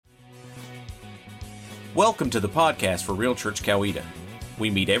Welcome to the podcast for Real Church Coweta. We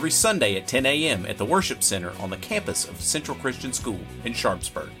meet every Sunday at 10 a.m. at the Worship Center on the campus of Central Christian School in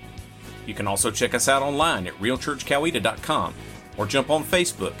Sharpsburg. You can also check us out online at realchurchcoweta.com or jump on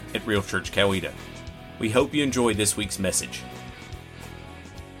Facebook at Real Church Coweta. We hope you enjoy this week's message.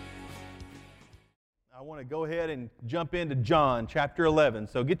 I want to go ahead and jump into John chapter 11.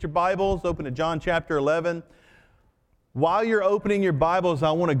 So get your Bibles, open to John chapter 11. While you're opening your Bibles,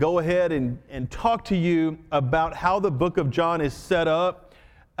 I want to go ahead and talk to you about how the book of John is set up.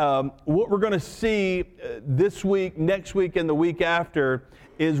 What we're going to see this week, next week, and the week after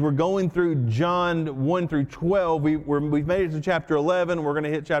is we're going through John 1 through 12. We've made it to chapter 11. We're going to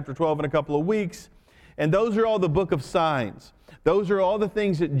hit chapter 12 in a couple of weeks. And those are all the book of signs. Those are all the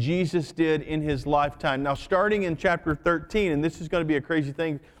things that Jesus did in his lifetime. Now, starting in chapter 13, and this is going to be a crazy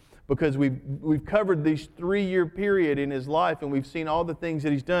thing, because we've covered this 3-year period in his life, and we've seen all the things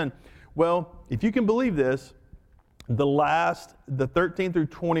that he's done. Well, if you can believe this, the 13 through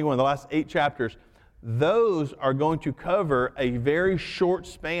 21, the last 8 chapters, those are going to cover a very short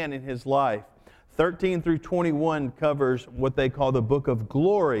span in his life. 13 through 21 covers what they call the book of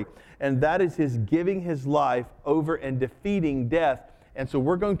glory, and that is his giving his life over and defeating death. And so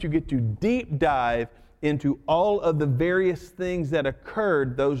we're going to get to deep dive into all of the various things that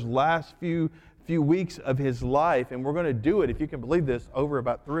occurred those last few weeks of his life. And we're going to do it, if you can believe this, over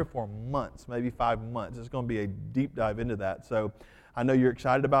about 3 or 4 months, maybe 5 months. It's going to be a deep dive into that. So I know you're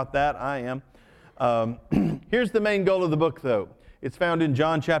excited about that. I am. Here's the main goal of the book, though. It's found in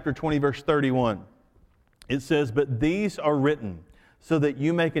John chapter 20, verse 31. It says, "But these are written so that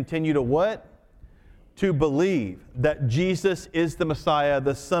you may continue to" what? "To believe that Jesus is the Messiah,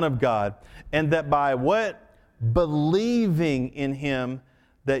 the Son of God, and that by" what? "Believing in him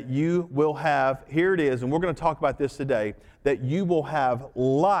that you will have," here it is, and we're going to talk about this today, "that you will have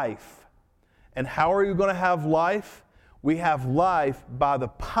life." And how are you going to have life? We have life by the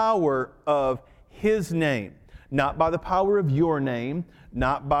power of his name. Not by the power of your name,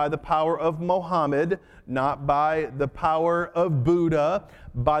 not by the power of Mohammed, not by the power of Buddha,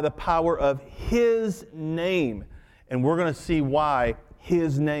 by the power of his name. And we're going to see why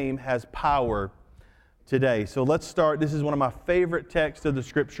his name has power today. So let's start. This is one of my favorite texts of the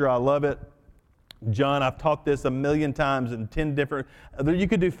scripture. I love it. John, I've taught this 1,000,000 times in 10 different, you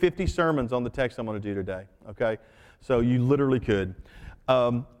could do 50 sermons on the text I'm going to do today, okay? So you literally could.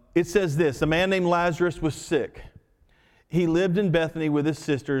 It says this: "A man named Lazarus was sick. He lived in Bethany with his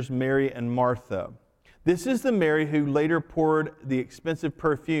sisters, Mary and Martha. This is the Mary who later poured the expensive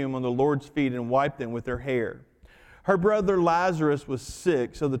perfume on the Lord's feet and wiped them with her hair. Her brother Lazarus was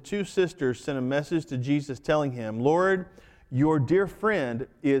sick, so the 2 sisters sent a message to Jesus telling him, 'Lord, your dear friend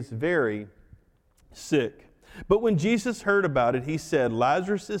is very sick.' But when Jesus heard about it, he said,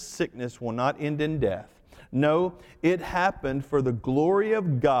 'Lazarus' sickness will not end in death. No, it happened for the glory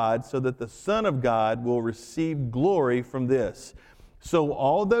of God, so that the Son of God will receive glory from this.' So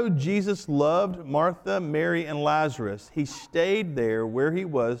although Jesus loved Martha, Mary, and Lazarus, he stayed there where he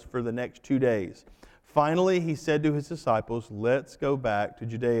was for the next 2 days. Finally, he said to his disciples, 'Let's go back to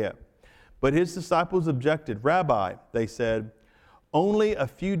Judea.' But his disciples objected. 'Rabbi,' they said, 'only a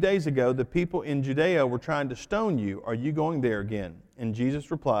few days ago the people in Judea were trying to stone you. Are you going there again?' And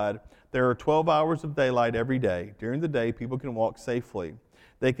Jesus replied, 'There are 12 hours of daylight every day. During the day, people can walk safely.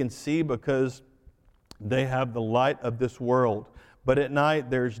 They can see because they have the light of this world. But at night,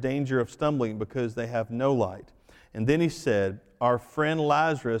 there's danger of stumbling because they have no light.' And then he said, 'Our friend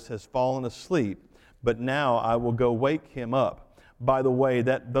Lazarus has fallen asleep, but now I will go wake him up.'" By the way,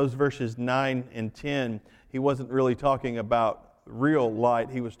 those verses 9 and 10, he wasn't really talking about real light.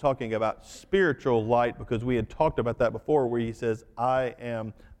 He was talking about spiritual light, because we had talked about that before, where he says, "I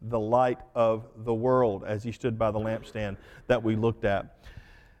am the light of the world," as he stood by the lampstand that we looked at.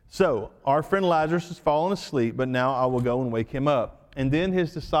 So, "Our friend Lazarus has fallen asleep, but now I will go and wake him up." And then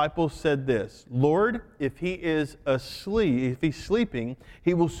his disciples said this, "Lord, if he is asleep, if he's sleeping,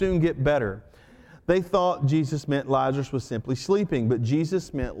 he will soon get better." They thought Jesus meant Lazarus was simply sleeping, but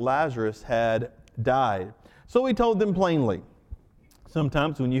Jesus meant Lazarus had died. So he told them plainly.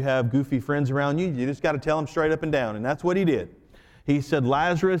 Sometimes when you have goofy friends around you, you just got to tell them straight up and down, and that's what he did. He said,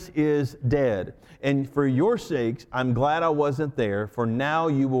 "Lazarus is dead, and for your sakes, I'm glad I wasn't there, for now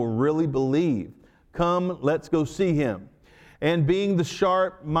you will really believe. Come, let's go see him." And being the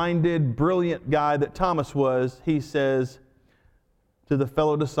sharp-minded, brilliant guy that Thomas was, he says to the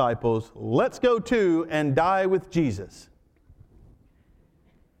fellow disciples, "Let's go too and die with Jesus."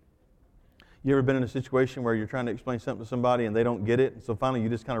 You ever been in a situation where you're trying to explain something to somebody and they don't get it? So finally you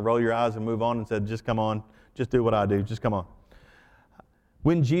just kind of roll your eyes and move on and said, "Just come on, just do what I do, just come on."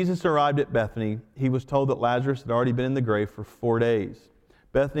 When Jesus arrived at Bethany, he was told that Lazarus had already been in the grave for 4 days.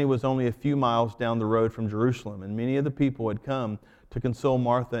 Bethany was only a few miles down the road from Jerusalem, and many of the people had come to console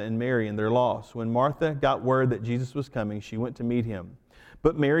Martha and Mary in their loss. When Martha got word that Jesus was coming, she went to meet him.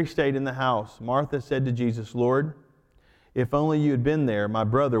 But Mary stayed in the house. Martha said to Jesus, "Lord, if only you had been there, my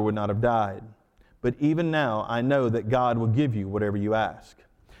brother would not have died. But even now I know that God will give you whatever you ask."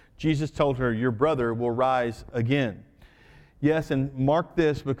 Jesus told her, "Your brother will rise again." Yes, and mark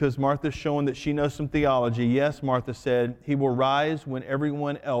this because Martha's showing that she knows some theology. Yes, Martha said, he will rise when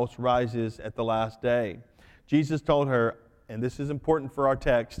everyone else rises at the last day. Jesus told her, and this is important for our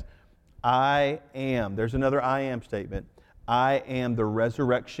text, I am. There's another I am statement. I am the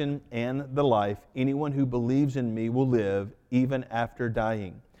resurrection and the life. Anyone who believes in me will live even after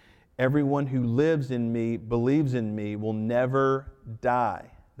dying. Everyone who lives in me, believes in me, will never die.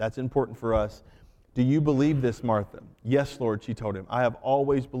 That's important for us. Do you believe this, Martha? Yes, Lord, she told him. I have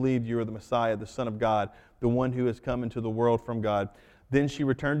always believed you are the Messiah, the Son of God, the one who has come into the world from God. Then she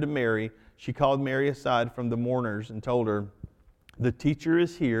returned to Mary. She called Mary aside from the mourners and told her, the teacher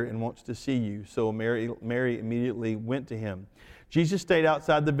is here and wants to see you. So Mary immediately went to him. Jesus stayed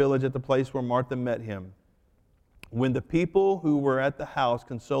outside the village at the place where Martha met him. When the people who were at the house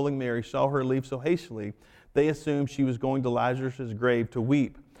consoling Mary saw her leave so hastily, they assumed she was going to Lazarus' grave to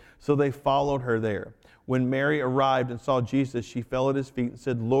weep. So they followed her there. When Mary arrived and saw Jesus, she fell at his feet and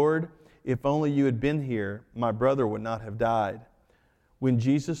said, "Lord, if only you had been here, my brother would not have died." When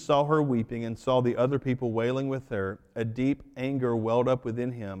Jesus saw her weeping and saw the other people wailing with her, a deep anger welled up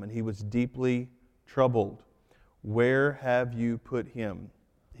within him, and he was deeply troubled. "Where have you put him?"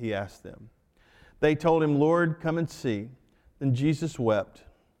 he asked them. They told him, "Lord, come and see." Then Jesus wept.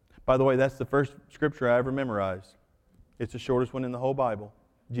 By the way, that's the first scripture I ever memorized. It's the shortest one in the whole Bible.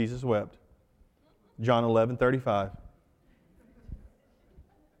 Jesus wept. John 11:35.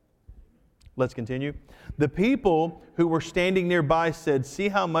 Let's continue. The people who were standing nearby said, "See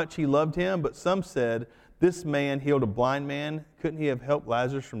how much he loved him." But some said, "This man healed a blind man. Couldn't he have helped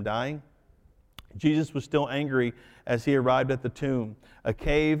Lazarus from dying?" Jesus was still angry as he arrived at the tomb. A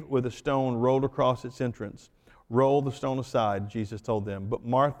cave with a stone rolled across its entrance. "Roll the stone aside," Jesus told them. But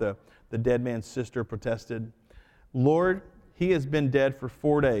Martha, the dead man's sister, protested, "Lord, he has been dead for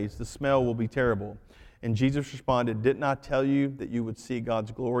 4 days. The smell will be terrible." And Jesus responded, "Didn't I tell you that you would see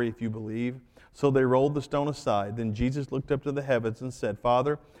God's glory if you believe?" So they rolled the stone aside. Then Jesus looked up to the heavens and said,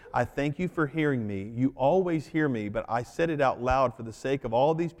 "Father, I thank you for hearing me. You always hear me, but I said it out loud for the sake of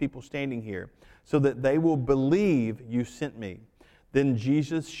all these people standing here, so that they will believe you sent me." Then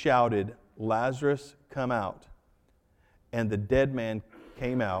Jesus shouted, "Lazarus, come out." And the dead man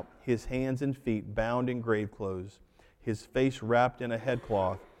came out, his hands and feet bound in grave clothes, his face wrapped in a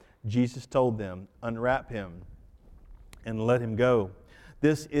headcloth. Jesus told them, "Unwrap him and let him go."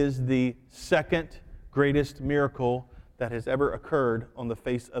 This is the second greatest miracle that has ever occurred on the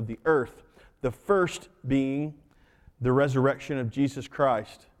face of the earth. The first being the resurrection of Jesus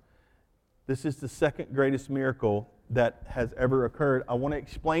Christ. This is the second greatest miracle that has ever occurred. I want to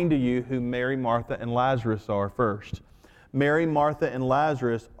explain to you who Mary, Martha, and Lazarus are first. Mary, Martha, and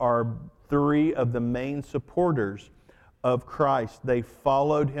Lazarus are three of the main supporters of Christ. They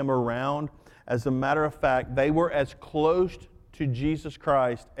followed him around. As a matter of fact, they were as close to Jesus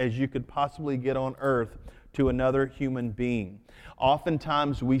Christ as you could possibly get on earth to another human being.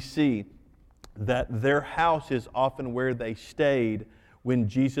 Oftentimes we see that their house is often where they stayed when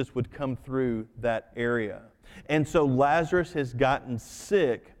Jesus would come through that area. And so Lazarus has gotten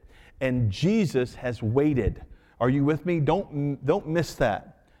sick and Jesus has waited. Are you with me? Don't miss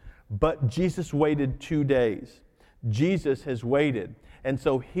that. But Jesus waited 2 days. Jesus has waited. And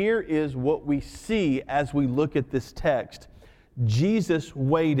so here is what we see as we look at this text. Jesus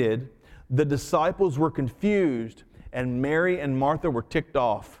waited, the disciples were confused, and Mary and Martha were ticked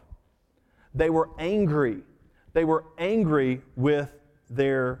off. They were angry. They were angry with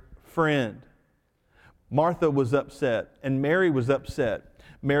their friend. Martha was upset, and Mary was upset.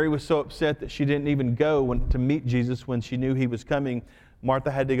 Mary was so upset that she didn't even go to meet Jesus when she knew he was coming. Martha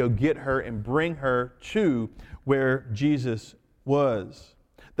had to go get her and bring her to where Jesus was.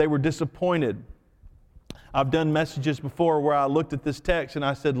 They were disappointed. I've done messages before where I looked at this text and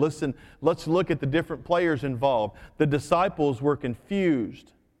I said, listen, let's look at the different players involved. The disciples were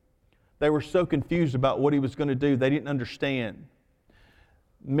confused. They were so confused about what he was going to do. They didn't understand.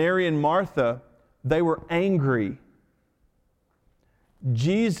 Mary and Martha, they were angry.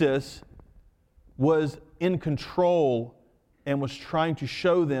 Jesus was in control and was trying to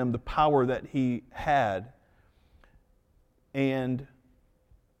show them the power that he had. And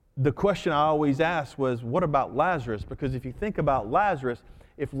the question I always asked was, what about Lazarus? Because if you think about Lazarus,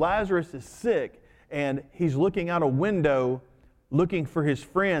 if Lazarus is sick and he's looking out a window looking for his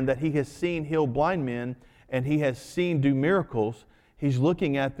friend that he has seen heal blind men and he has seen do miracles, he's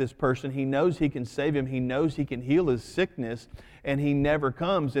looking at this person. He knows he can save him. He knows he can heal his sickness, and he never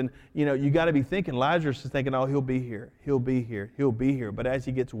comes. And, you got to be thinking, Lazarus is thinking, oh, he'll be here. He'll be here. He'll be here. But as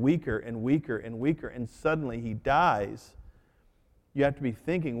he gets weaker and weaker and weaker, and suddenly he dies, you have to be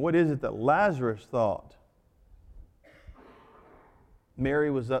thinking, what is it that Lazarus thought?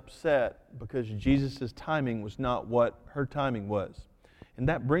 Mary was upset because Jesus' timing was not what her timing was. And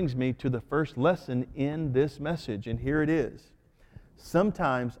that brings me to the first lesson in this message, and here it is.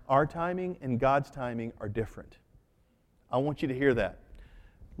 Sometimes our timing and God's timing are different. I want you to hear that.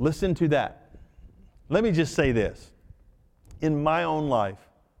 Listen to that. Let me just say this. In my own life,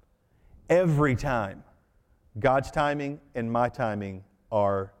 every time, God's timing and my timing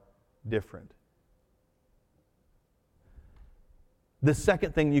are different. The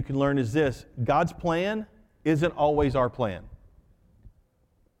second thing you can learn is this: God's plan isn't always our plan.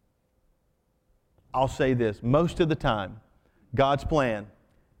 I'll say this, most of the time, God's plan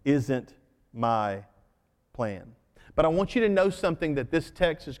isn't my plan. But I want you to know something that this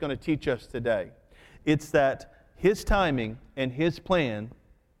text is going to teach us today. It's that His timing and His plan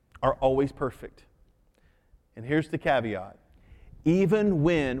are always perfect. And here's the caveat: even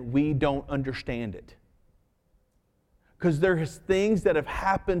when we don't understand it. Because there's things that have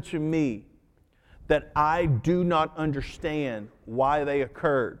happened to me that I do not understand why they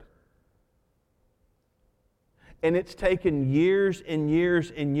occurred. And it's taken years and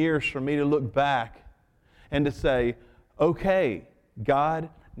years and years for me to look back and to say, okay, God,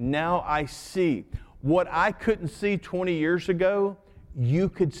 now I see. What I couldn't see 20 years ago, you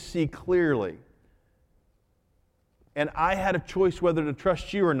could see clearly. And I had a choice whether to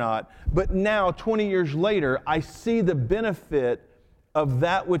trust you or not. But now, 20 years later, I see the benefit of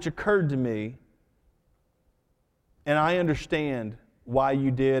that which occurred to me. And I understand why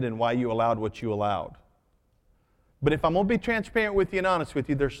you did and why you allowed what you allowed. But if I'm going to be transparent with you and honest with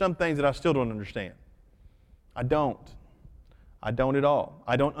you, there's some things that I still don't understand. I don't. I don't at all.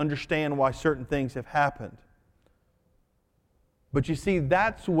 I don't understand why certain things have happened. But you see,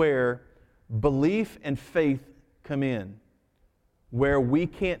 that's where belief and faith come in. Where we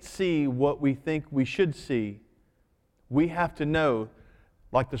can't see what we think we should see, we have to know,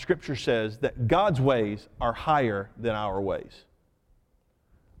 like the Scripture says, that God's ways are higher than our ways.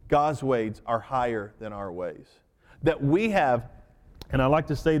 God's ways are higher than our ways. That we have, and I like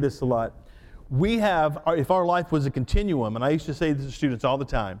to say this a lot, we have, if our life was a continuum, and I used to say this to students all the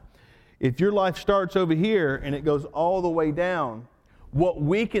time, if your life starts over here and it goes all the way down, what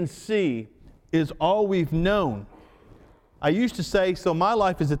we can see is all we've known. I used to say, so my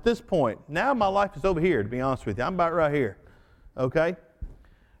life is at this point. Now my life is over here, to be honest with you. I'm about right here, okay?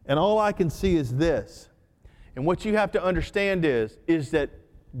 And all I can see is this. And what you have to understand is that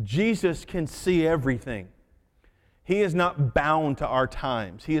Jesus can see everything. He is not bound to our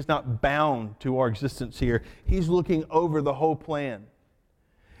times. He is not bound to our existence here. He's looking over the whole plan.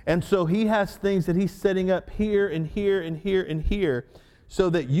 And so He has things that He's setting up here and here and here and here so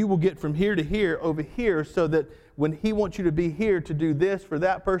that you will get from here to here over here, so that when He wants you to be here to do this for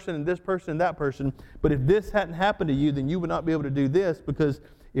that person and this person and that person, but if this hadn't happened to you, then you would not be able to do this, because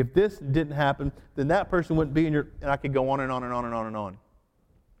if this didn't happen, then that person wouldn't be in your... And I could go on and on and on and on and on.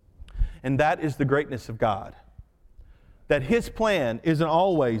 And that is the greatness of God. That His plan isn't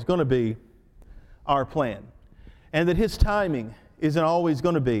always going to be our plan. And that His timing isn't always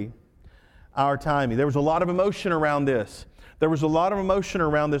going to be our timing. There was a lot of emotion around this. There was a lot of emotion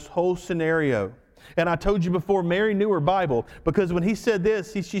around this whole scenario. And I told you before, Mary knew her Bible, because when He said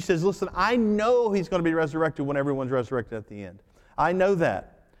this, she says, listen, I know He's going to be resurrected when everyone's resurrected at the end. I know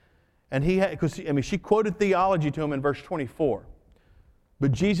that. And she quoted theology to Him in verse 24.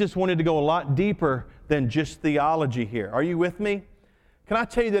 But Jesus wanted to go a lot deeper than just theology here. Are you with me? Can I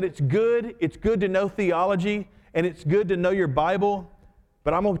tell you that it's good to know theology, and it's good to know your Bible,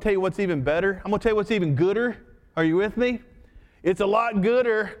 but I'm going to tell you what's even better. I'm going to tell you what's even gooder. Are you with me? It's a lot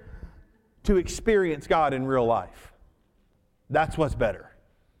gooder to experience God in real life. That's what's better.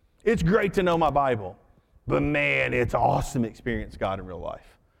 It's great to know my Bible, but man, it's awesome to experience God in real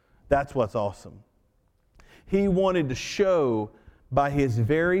life. That's what's awesome. He wanted to show by His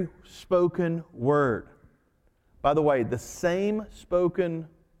very spoken word. By the way, the same spoken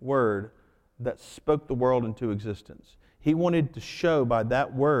word that spoke the world into existence. He wanted to show by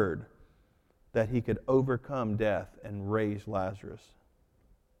that word that He could overcome death and raise Lazarus.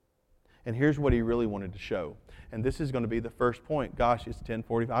 And here's what he really wanted to show. And this is going to be the first point. Gosh, it's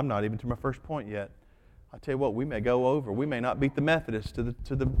 10:45. I'm not even to my first point yet. I tell you what, we may go over. We may not beat the Methodists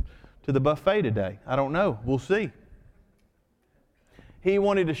to the buffet today. I don't know. We'll see. He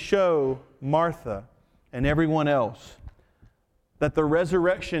wanted to show Martha and everyone else that the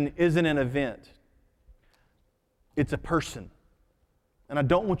resurrection isn't an event. It's a person. And I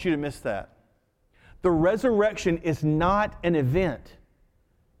don't want you to miss that. The resurrection is not an event.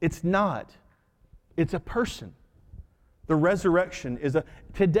 It's not. It's a person. The resurrection is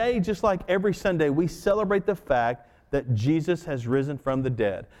today, just like every Sunday, we celebrate the fact that Jesus has risen from the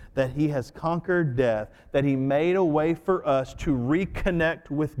dead, that He has conquered death, that He made a way for us to reconnect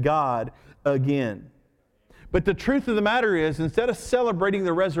with God again. But the truth of the matter is, instead of celebrating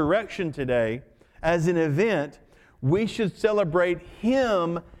the resurrection today as an event, we should celebrate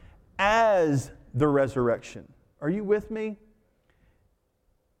Him as the resurrection. Are you with me?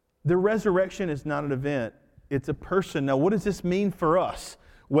 The resurrection is not an event. It's a person. Now, what does this mean for us?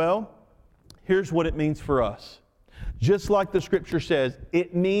 Well, here's what it means for us. Just like the Scripture says,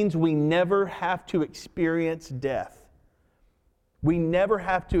 it means we never have to experience death. We never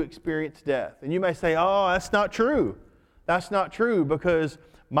have to experience death. And you may say, oh, that's not true. That's not true because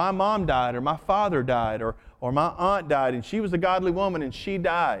my mom died or my father died or my aunt died and she was a godly woman and she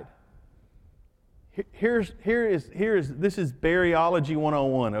died. This is Buriology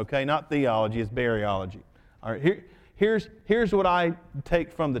 101, okay? Not theology, it's Buriology. All right, here's what I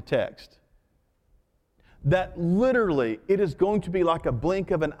take from the text. That literally it is going to be like a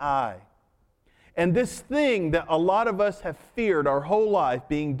blink of an eye. And this thing that a lot of us have feared our whole life,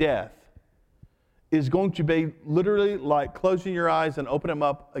 being death, is going to be literally like closing your eyes and open them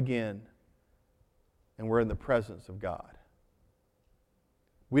up again. And we're in the presence of God.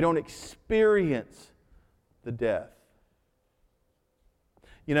 We don't experience the death.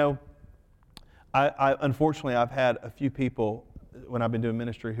 You know, unfortunately, I've had a few people, when I've been doing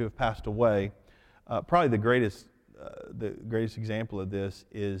ministry, who have passed away. Probably the greatest example of this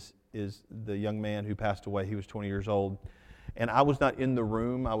is the young man who passed away. He was 20 years old. And I was not in the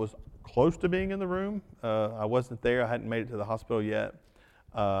room. I was close to being in the room. I wasn't there. I hadn't made it to the hospital yet.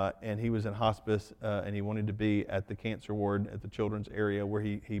 And he was in hospice, and he wanted to be at the cancer ward at the children's area where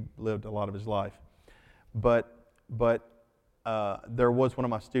he lived a lot of his life. But there was one of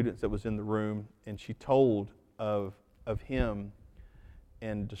my students that was in the room, and she told of him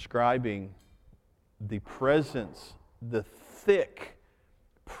and describing the presence, the thick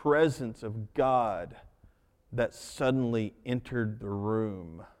presence of God that suddenly entered the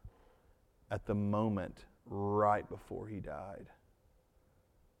room at the moment right before he died.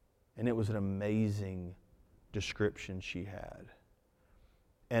 And it was an amazing description she had.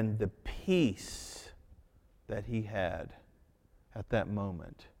 And the peace that he had at that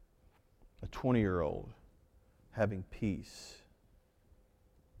moment, a 20-year-old having peace.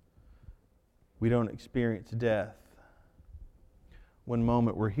 We don't experience death. One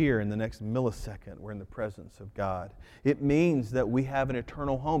moment we're here, and the next millisecond we're in the presence of God. It means that we have an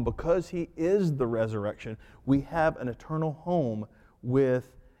eternal home. Because He is the resurrection, we have an eternal home with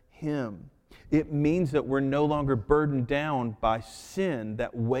Him. It means that we're no longer burdened down by sin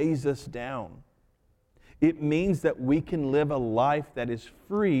that weighs us down. It means that we can live a life that is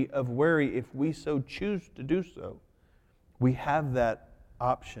free of worry if we so choose to do so. We have that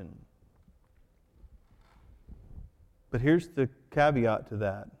option. But here's the caveat to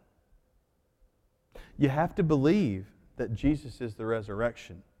that. You have to believe that Jesus is the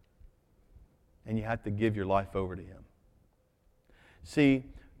resurrection, and you have to give your life over to Him. See,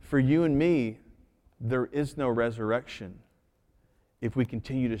 for you and me, there is no resurrection if we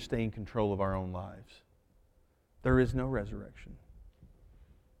continue to stay in control of our own lives. There is no resurrection.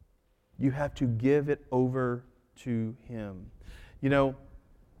 You have to give it over to Him. You know,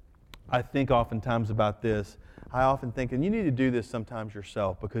 I think oftentimes about this. I often think, and you need to do this sometimes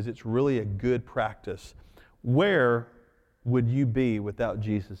yourself because it's really a good practice. Where would you be without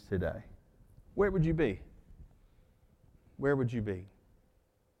Jesus today? Where would you be? Where would you be?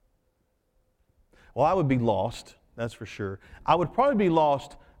 Well, I would be lost, that's for sure. I would probably be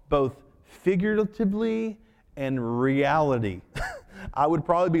lost both figuratively and reality. I would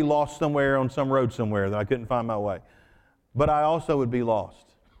probably be lost somewhere on some road somewhere that I couldn't find my way. But I also would be lost.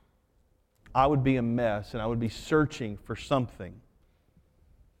 I would be a mess, and I would be searching for something.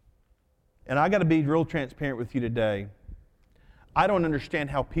 And I got to be real transparent with you today. I don't understand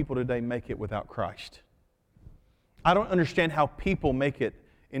how people today make it without Christ. I don't understand how people make it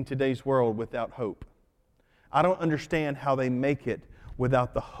in today's world without hope. I don't understand how they make it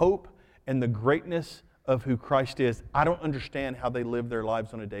without the hope and the greatness of who Christ is, I don't understand how they live their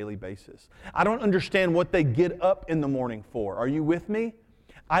lives on a daily basis. I don't understand what they get up in the morning for. Are you with me?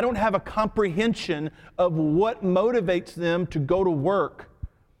 I don't have a comprehension of what motivates them to go to work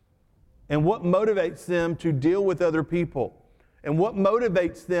and what motivates them to deal with other people and what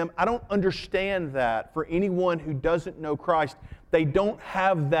motivates them. I don't understand that for anyone who doesn't know Christ. They don't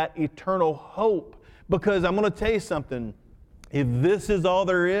have that eternal hope, because I'm going to tell you something. If this is all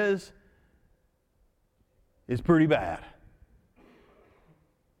there is, it's pretty bad.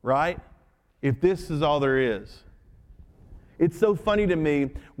 Right? If this is all there is. It's so funny to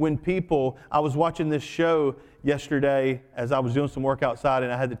me when people, I was watching this show yesterday as I was doing some work outside,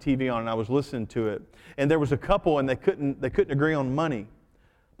 and I had the TV on and I was listening to it. And there was a couple, and they couldn't agree on money.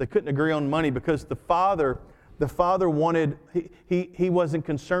 They couldn't agree on money because the father wanted, he wasn't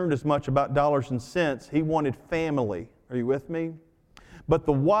concerned as much about dollars and cents. He wanted family. Are you with me? But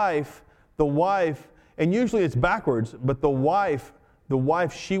the wife, and usually it's backwards, but the wife,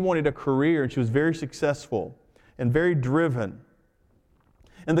 she wanted a career, and she was very successful and very driven.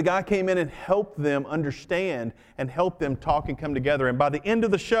 And the guy came in and helped them understand and helped them talk and come together. And by the end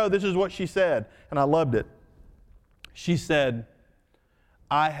of the show, this is what she said, and I loved it. She said,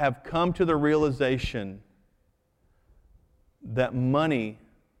 I have come to the realization that money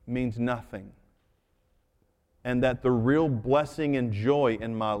means nothing, and that the real blessing and joy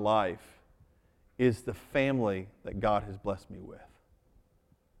in my life is the family that God has blessed me with,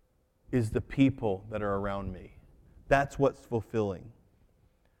 is the people that are around me. That's what's fulfilling.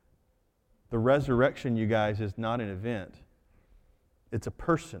 The resurrection, you guys, is not an event. It's a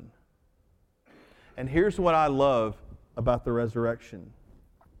person. And here's what I love about the resurrection,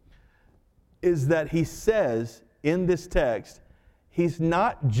 is that he says in this text, he's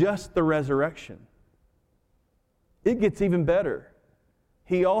not just the resurrection. It gets even better.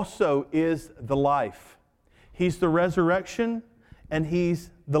 He also is the life. He's the resurrection and he's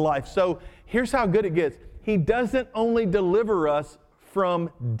the life. So here's how good it gets. He doesn't only deliver us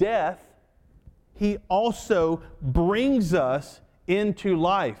from death, he also brings us into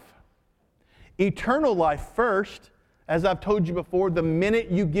life. Eternal life first, as I've told you before, the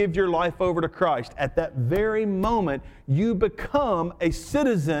minute you give your life over to Christ, at that very moment, you become a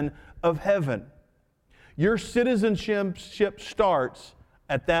citizen of heaven. Your citizenship starts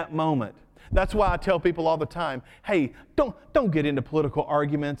at that moment. That's why I tell people all the time, hey, don't get into political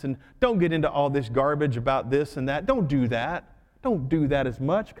arguments and don't get into all this garbage about this and that. Don't do that. Don't do that as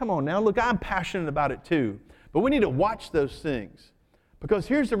much. Come on now. Look, I'm passionate about it too. But we need to watch those things. Because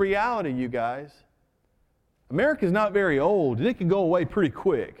here's the reality, you guys. America's not very old, and it can go away pretty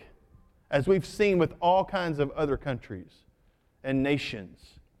quick, as we've seen with all kinds of other countries and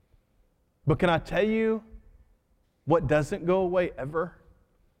nations. But can I tell you what doesn't go away ever?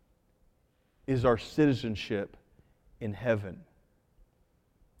 Is our citizenship in heaven.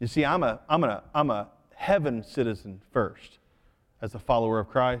 You see, I'm a heaven citizen first, as a follower of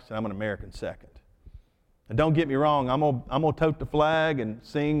Christ, and I'm an American second. And don't get me wrong, I'm gonna tote the flag and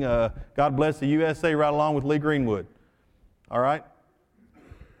sing God Bless the USA right along with Lee Greenwood. All right?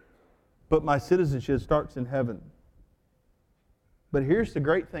 But my citizenship starts in heaven. But here's the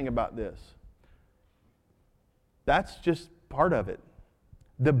great thing about this. That's just part of it.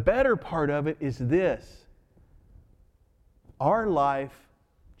 The better part of it is this. Our life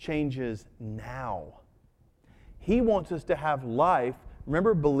changes now. He wants us to have life.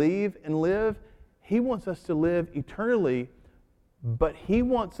 Remember, believe and live? He wants us to live eternally, but He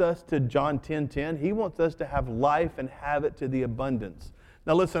wants us to, John 10:10, He wants us to have life and have it to the abundance.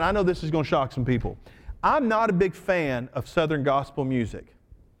 Now listen, I know this is going to shock some people. I'm not a big fan of Southern gospel music.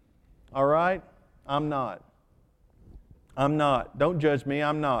 All right? I'm not. Don't judge me,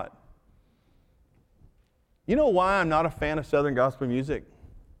 I'm not. You know why I'm not a fan of Southern gospel music?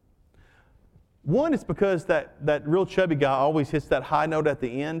 One is because that real chubby guy always hits that high note at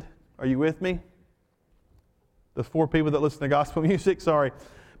the end. Are you with me? The 4 people that listen to gospel music, sorry.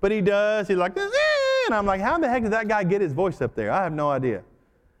 But he does, he's like, and I'm like, how in the heck did that guy get his voice up there? I have no idea.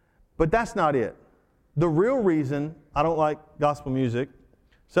 But that's not it. The real reason I don't like gospel music,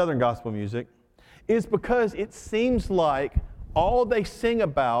 Southern gospel music, is because it seems like all they sing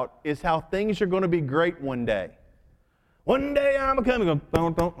about is how things are going to be great one day. One day I'm a-coming,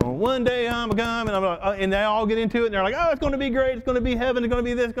 one day I'm a-coming, and they all get into it, and they're like, oh, it's going to be great, it's going to be heaven, it's going to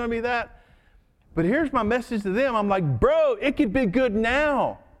be this, it's going to be that. But here's my message to them. I'm like, bro, it could be good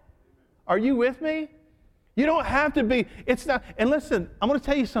now. Are you with me? You don't have to be. It's not. And listen, I'm going to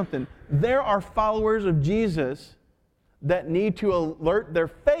tell you something. There are followers of Jesus that need to alert their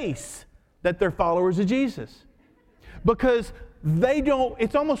face that they're followers of Jesus. Because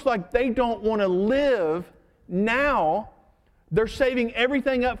it's almost like they don't want to live now. They're saving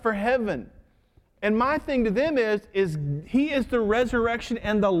everything up for heaven. And my thing to them is He is the resurrection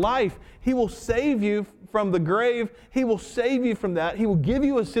and the life. He will save you from the grave. He will save you from that. He will give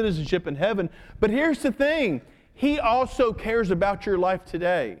you a citizenship in heaven. But here's the thing. He also cares about your life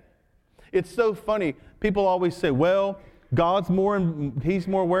today. It's so funny. People always say, well, He's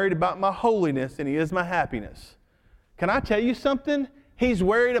more worried about my holiness than He is my happiness. Can I tell you something? He's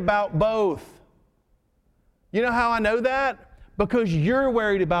worried about both. You know how I know that? Because you're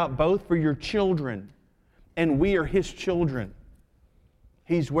worried about both for your children, and we are His children.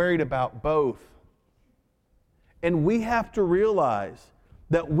 He's worried about both. And we have to realize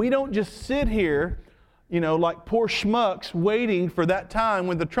that we don't just sit here, like poor schmucks waiting for that time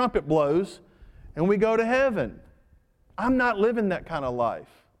when the trumpet blows and we go to heaven. I'm not living that kind of life.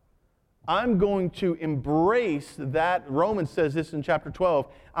 I'm going to embrace that. Romans says this in chapter 12.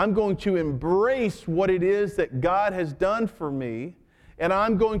 I'm going to embrace what it is that God has done for me, and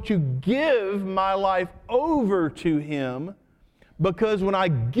I'm going to give my life over to Him, because when I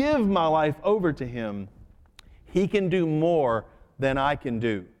give my life over to Him, He can do more than I can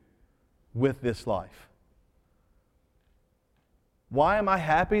do with this life. Why am I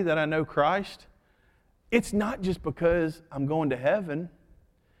happy that I know Christ? It's not just because I'm going to heaven.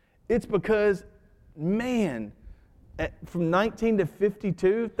 It's because, man, from 19 to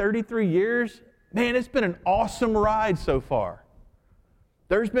 52, 33 years, man, it's been an awesome ride so far.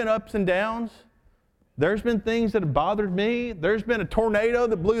 There's been ups and downs. There's been things that have bothered me. There's been a tornado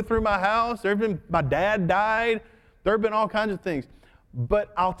that blew through my house. My dad died. There have been all kinds of things.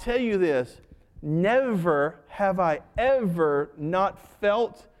 But I'll tell you this, never have I ever not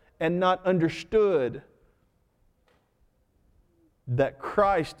felt and not understood that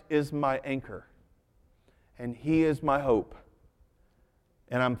Christ is my anchor and He is my hope.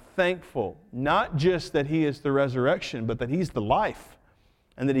 And I'm thankful, not just that He is the resurrection, but that He's the life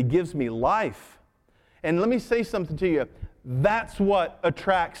and that He gives me life. And let me say something to you. That's what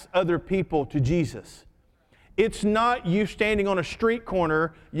attracts other people to Jesus. It's not you standing on a street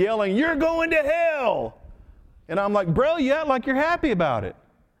corner yelling, "You're going to hell!" And I'm like, bro, you act like you're happy about it.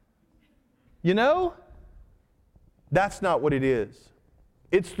 That's not what it is.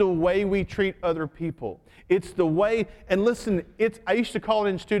 It's the way we treat other people. It's the way, and listen, I used to call it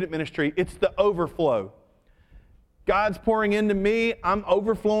in student ministry, it's the overflow. God's pouring into me, I'm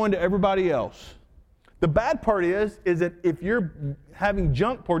overflowing to everybody else. The bad part is that if you're having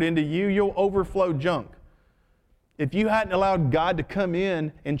junk poured into you, you'll overflow junk. If you hadn't allowed God to come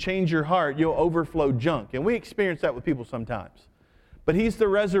in and change your heart, you'll overflow junk. And we experience that with people sometimes. But He's the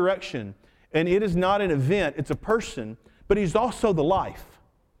resurrection. And it is not an event, it's a person, but He's also the life.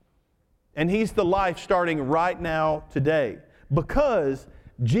 And He's the life starting right now, today. Because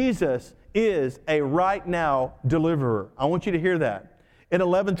Jesus is a right now deliverer. I want you to hear that. In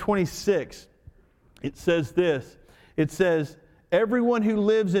 11:26, it says this. It says, "Everyone who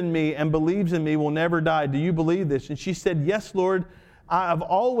lives in me and believes in me will never die. Do you believe this?" And she said, "Yes, Lord. I have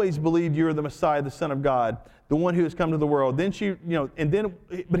always believed you are the Messiah, the Son of God, the one who has come to the world." Then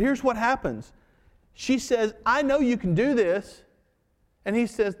but here's what happens. She says, "I know you can do this." And He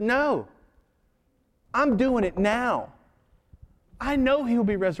says, "No, I'm doing it now. I know He will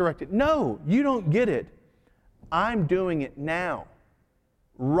be resurrected." No, you don't get it. I'm doing it now,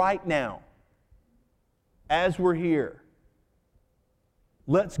 right now, as we're here.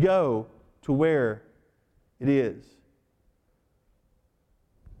 Let's go to where it is.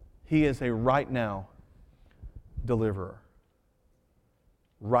 He is a right now deliverer.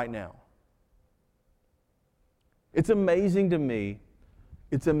 Right now. It's amazing to me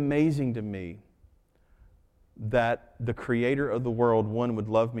that the Creator of the world, one, would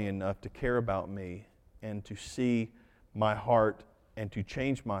love me enough to care about me and to see my heart and to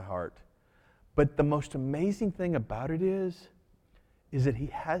change my heart. But the most amazing thing about it is that He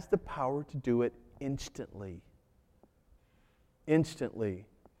has the power to do it instantly. Instantly.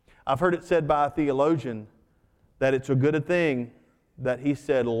 I've heard it said by a theologian that it's a good thing that He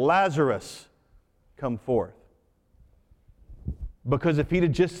said, "Lazarus, come forth." Because if He'd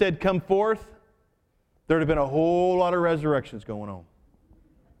have just said, "Come forth," there'd have been a whole lot of resurrections going on.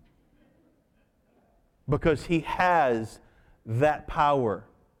 Because He has that power.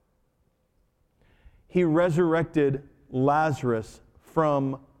 He resurrected Lazarus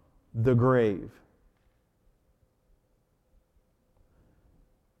from the grave.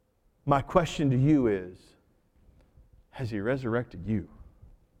 My question to you is, has He resurrected you?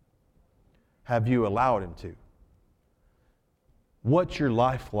 Have you allowed Him to? What's your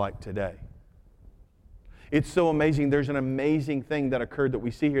life like today? It's so amazing. There's an amazing thing that occurred that we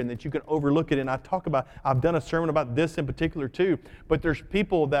see here and that you can overlook it. And I've done a sermon about this in particular too, but there's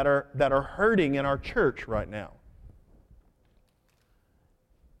people that are hurting in our church right now.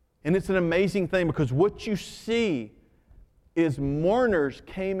 And it's an amazing thing because what you see is mourners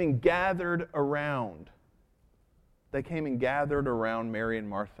came and gathered around. They came and gathered around Mary and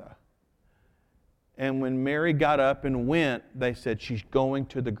Martha. And when Mary got up and went, they said, she's going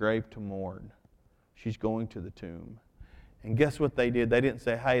to the grave to mourn. She's going to the tomb. And guess what they did? They didn't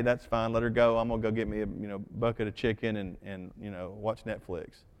say, hey, that's fine, let her go. I'm going to go get me a bucket of chicken and watch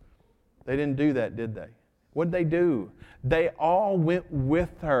Netflix. They didn't do that, did they? What did they do? They all went with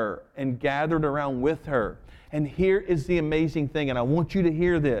her and gathered around with her. And here is the amazing thing, and I want you to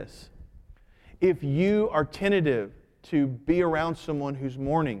hear this. If you are tentative to be around someone who's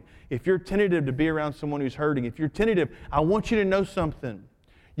mourning, if you're tentative to be around someone who's hurting, if you're tentative, I want you to know something.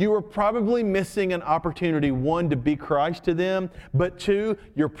 You are probably missing an opportunity, one, to be Christ to them, but two,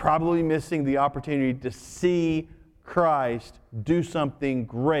 you're probably missing the opportunity to see Christ do something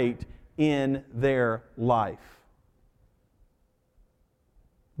great in their life.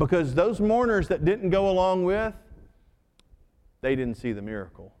 Because those mourners that didn't go along with, they didn't see the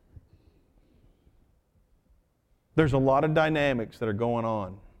miracle. There's a lot of dynamics that are going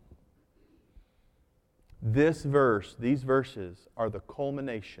on. These verses are the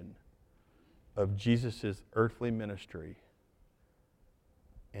culmination of Jesus' earthly ministry.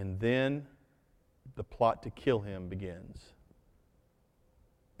 And then the plot to kill him begins.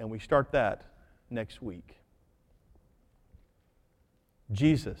 And we start that next week.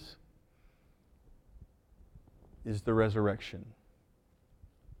 Jesus is the resurrection.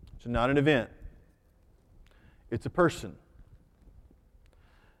 It's not an event. It's a person.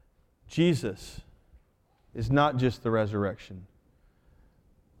 Jesus is not just the resurrection,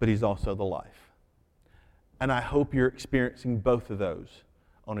 but He's also the life. And I hope you're experiencing both of those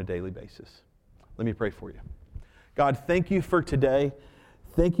on a daily basis. Let me pray for you. God, thank you for today.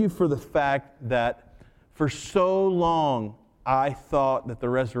 Thank you for the fact that for so long I thought that the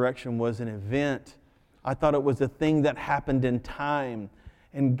resurrection was an event. I thought it was a thing that happened in time.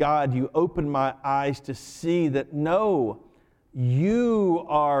 And God, you opened my eyes to see that no, you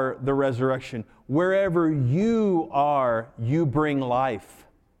are the resurrection. Wherever you are, you bring life.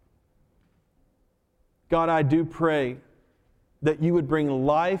 God, I do pray that you would bring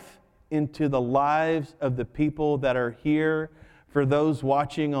life into the lives of the people that are here, for those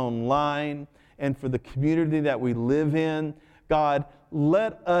watching online, and for the community that we live in. God,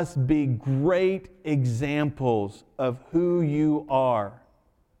 let us be great examples of who you are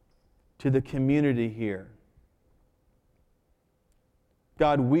to the community here.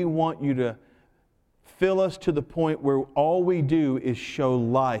 God, we want you to fill us to the point where all we do is show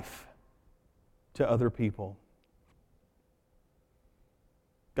life to other people.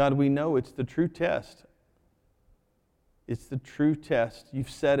 God, we know it's the true test. It's the true test. You've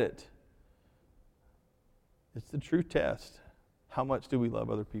said it. It's the true test. How much do we love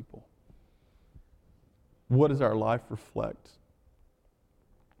other people? What does our life reflect?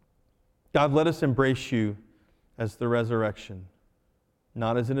 God, let us embrace you as the resurrection,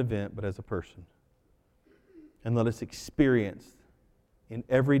 not as an event, but as a person. And let us experience in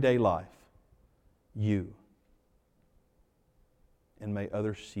everyday life you. And may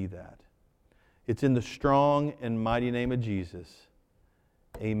others see that. It's in the strong and mighty name of Jesus.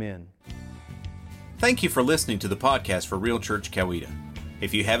 Amen. Thank you for listening to the podcast for Real Church Coweta.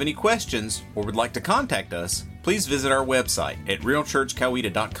 If you have any questions or would like to contact us, please visit our website at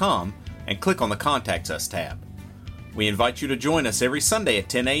realchurchcoweta.com and click on the Contact Us tab. We invite you to join us every Sunday at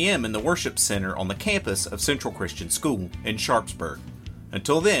 10 a.m. in the Worship Center on the campus of Central Christian School in Sharpsburg.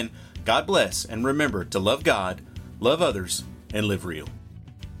 Until then, God bless, and remember to love God, love others, and live real.